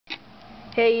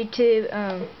Hey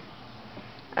YouTube,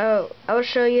 I'll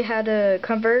show you how to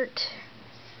convert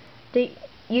the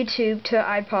YouTube to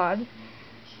iPod.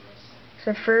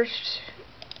 So first,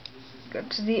 go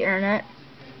to the internet,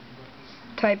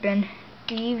 type in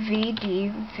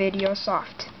DVD Video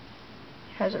Soft.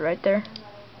 Has it right there.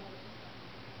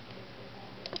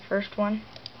 The first one.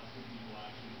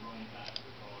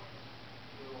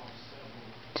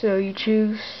 So you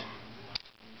choose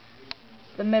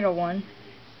the middle one,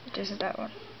 which is that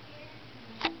one.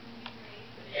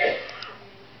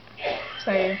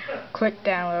 So you click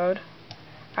download.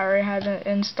 I already have it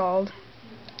installed.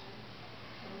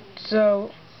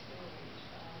 So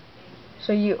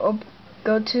you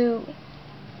go to,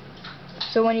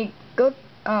 so when you go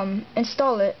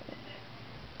install it,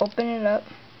 open it up.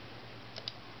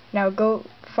 Now go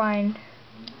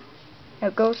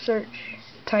search,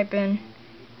 type in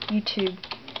YouTube.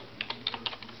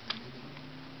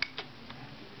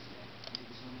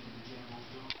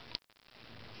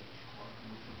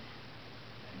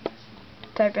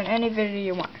 Type in any video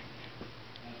you want.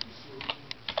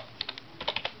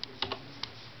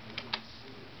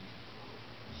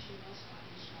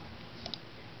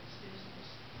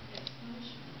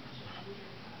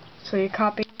 So you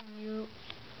copy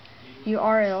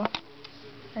URL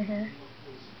right here,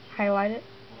 highlight it.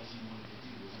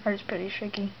 It's pretty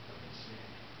shaky.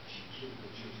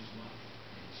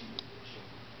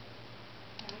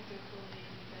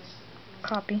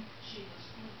 Copy,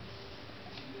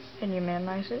 and you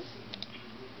minimize it.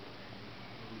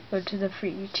 Go to the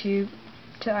free YouTube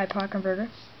to iPod converter.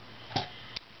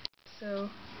 So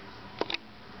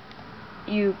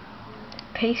you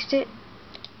paste it.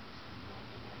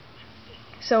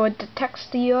 So it detects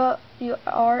the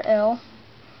URL.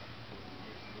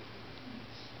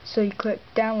 So you click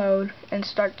download and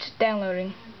starts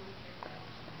downloading.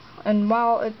 And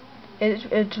while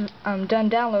it's done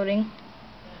downloading,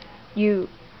 you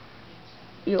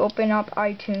open up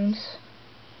iTunes.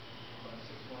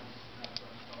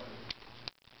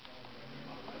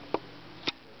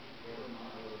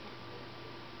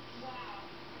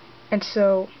 And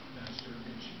so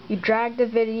you drag the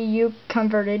video you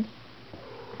converted,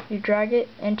 you drag it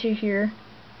into here,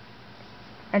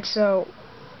 and so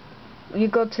you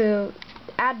go to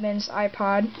admin's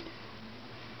iPod,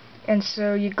 and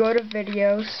so you go to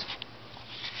videos,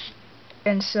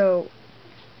 and so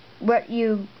what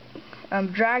you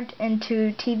dragged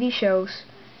into TV shows,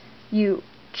 you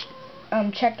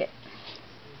check it,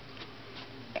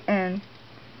 and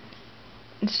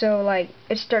so like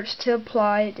it starts to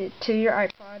apply to your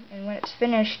iPod, and when it's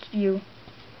finished, you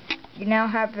now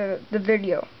have the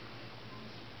video.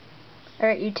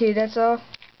 Alright YouTube, that's all.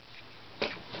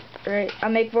 Alright,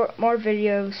 I'll make more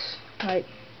videos like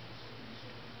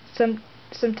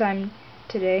sometime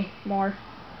today, more.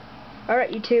 Alright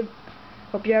YouTube,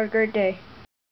 hope you have a great day.